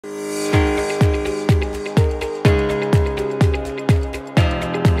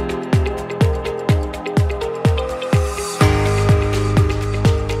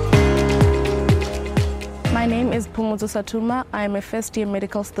Phumudzo Sathuma. I am a first-year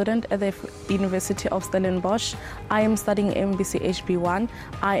medical student at the University of Stellenbosch. I am studying MBChB 1.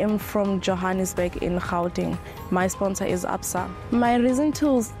 I am from Johannesburg in Gauteng. My sponsor is ABSA. My reason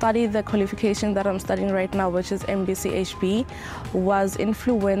to study the qualification that I'm studying right now, which is MBChB, was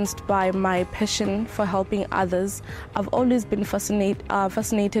influenced by my passion for helping others. I've always been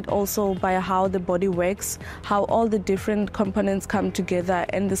fascinated also by how the body works, how all the different components come together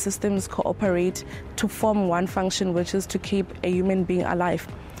and the systems cooperate to form one function, which is to keep a human being alive.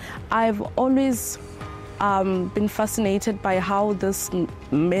 I've always been fascinated by how this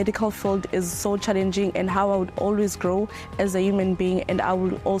medical field is so challenging and how I would always grow as a human being, and I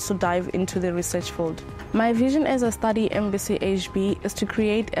will also dive into the research field. My vision as I study MBChB is to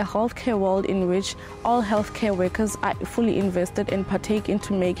create a healthcare world in which all healthcare workers are fully invested and partake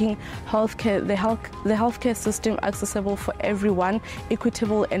into making the healthcare system accessible for everyone,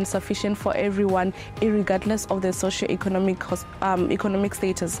 equitable and sufficient for everyone, irregardless of their socio-economic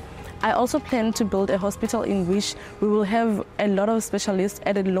status. I also plan to build a hospital in which we will have a lot of specialists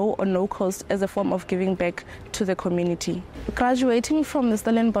at a low or no cost as a form of giving back to the community. Graduating from the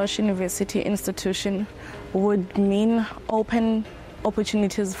Stellenbosch University institution would mean open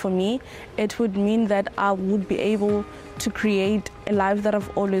opportunities for me. It would mean that I would be able to create a life that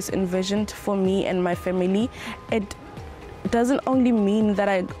I've always envisioned for me and my family. It doesn't only mean that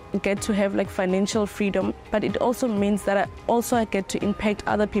I get to have financial freedom, but it also means that I get to impact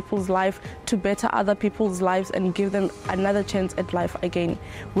other people's life, to better other people's lives and give them another chance at life again,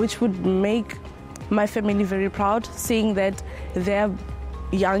 which would make my family very proud, seeing that their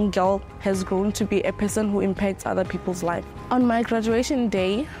young girl has grown to be a person who impacts other people's life. On my graduation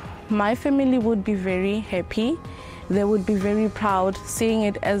day, my family would be very happy. They would be very proud, seeing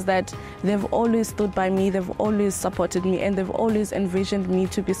it as that they've always stood by me, they've always supported me, and they've always envisioned me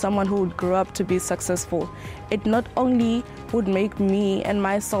to be someone who would grow up to be successful. It not only would make me and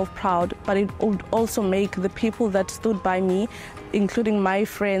myself proud, but it would also make the people that stood by me, including my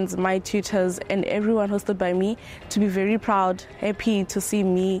friends, my tutors, and everyone who stood by me, to be very proud, happy to see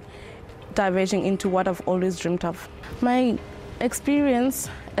me diverging into what I've always dreamed of. My experience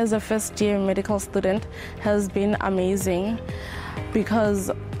as a first-year medical student has been amazing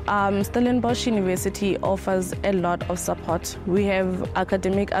because Stellenbosch University offers a lot of support. We have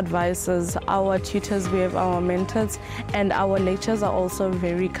academic advisors, our tutors, we have our mentors, and our lecturers are also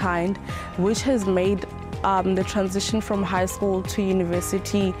very kind, which has made the transition from high school to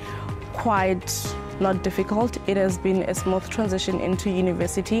university quite not difficult. It has been a smooth transition into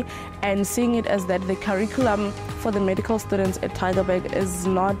university, and seeing it as that the curriculum for the medical students at Tygerberg is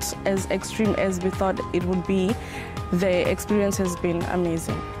not as extreme as we thought it would be, the experience has been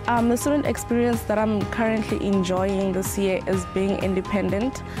amazing. The student experience that I'm currently enjoying this year is being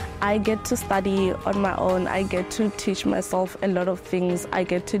independent. I get to study on my own. I get to teach myself a lot of things. I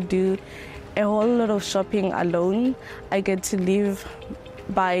get to do a whole lot of shopping alone. I get to live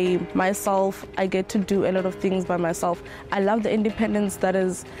by myself. I get to do a lot of things by myself. I love the independence that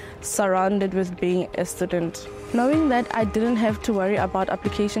is surrounded with being a student. Knowing that I didn't have to worry about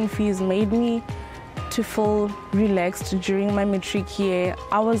application fees made me to feel relaxed during my matric year.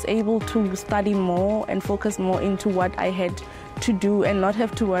 I was able to study more and focus more into what I had to do and not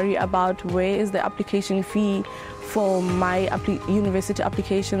have to worry about where is the application fee for my university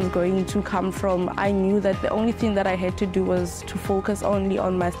applications going to come from. I knew that the only thing that I had to do was to focus only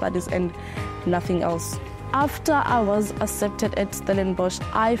on my studies and nothing else. After I was accepted at Stellenbosch,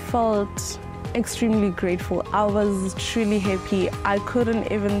 I felt extremely grateful. I was truly happy. I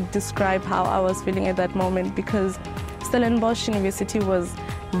couldn't even describe how I was feeling at that moment, because Stellenbosch University was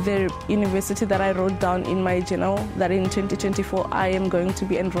the university that I wrote down in my journal that in 2024 I am going to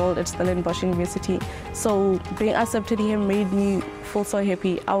be enrolled at Stellenbosch University. So being accepted here made me feel so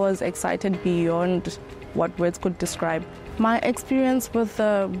happy. I was excited beyond what words could describe. My experience with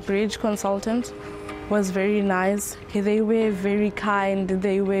the bridge consultant was very nice. They were very kind.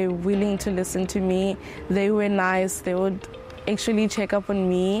 They were willing to listen to me. They were nice. They would actually check up on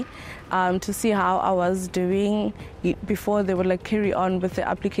me to see how I was doing before they would carry on with the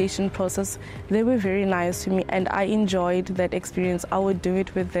application process. They were very nice to me and I enjoyed that experience. I would do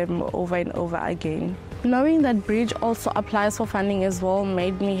it with them over and over again. Knowing that Bridge also applies for funding as well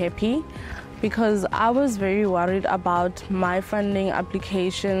made me happy, because I was very worried about my funding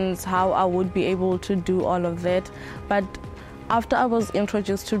applications, how I would be able to do all of that. But after I was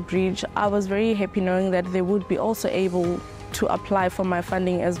introduced to Bridge, I was very happy knowing that they would be also able to apply for my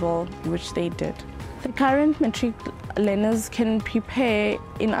funding as well, which they did. The current matric learners can prepare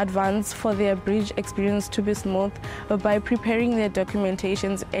in advance for their bridge experience to be smooth by preparing their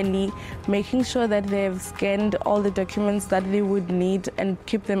documentations early, making sure that they've scanned all the documents that they would need and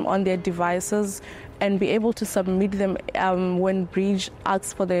keep them on their devices and be able to submit them when bridge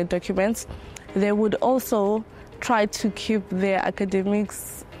asks for their documents. They would also try to keep their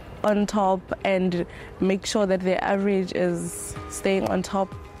academics on top and make sure that their average is staying on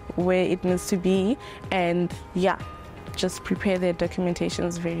top where it needs to be, and just prepare their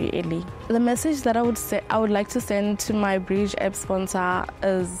documentations very early. The message that I would like to send to my MBChB sponsor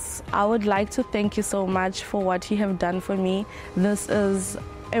is I would like to thank you so much for what you have done for me. This is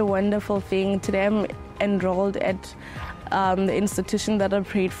a wonderful thing. Today I'm enrolled at the institution that I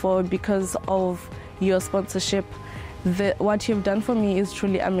prayed for because of your sponsorship. What you've done for me is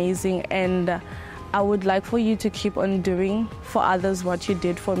truly amazing, and I would like for you to keep on doing for others what you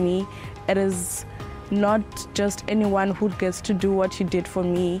did for me. It is not just anyone who gets to do what you did for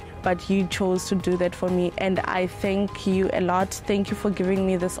me, but you chose to do that for me, and I thank you a lot. Thank you for giving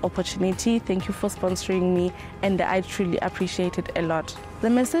me this opportunity. Thank you for sponsoring me, and I truly appreciate it a lot. The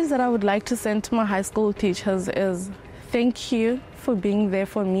message that I would like to send to my high school teachers is thank you for being there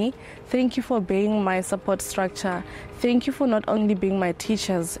for me. Thank you for being my support structure. Thank you for not only being my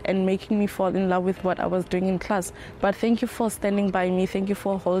teachers and making me fall in love with what I was doing in class, but thank you for standing by me. Thank you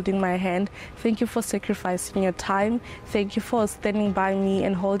for holding my hand. Thank you for sacrificing your time. Thank you for standing by me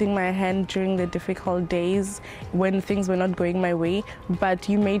and holding my hand during the difficult days when things were not going my way. But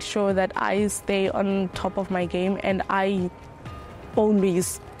you made sure that I stay on top of my game, and I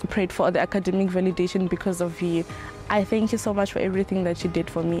always prayed for the academic validation because of you. I thank you so much for everything that you did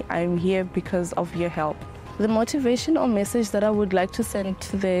for me. I'm here because of your help. The motivation or message that I would like to send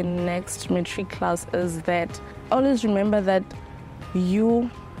to the next matric class is that always remember that you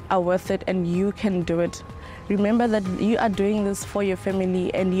are worth it and you can do it. Remember that you are doing this for your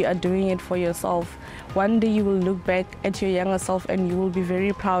family and you are doing it for yourself. One day you will look back at your younger self and you will be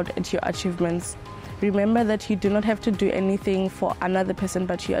very proud at your achievements. Remember that you do not have to do anything for another person,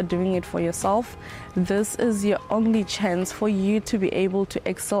 but you are doing it for yourself. This is your only chance for you to be able to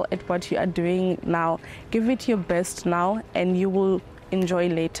excel at what you are doing now. Give it your best now and you will enjoy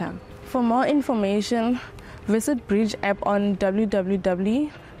later. For more information, visit MBChB on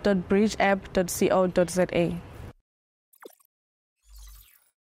www.mbchb.co.za.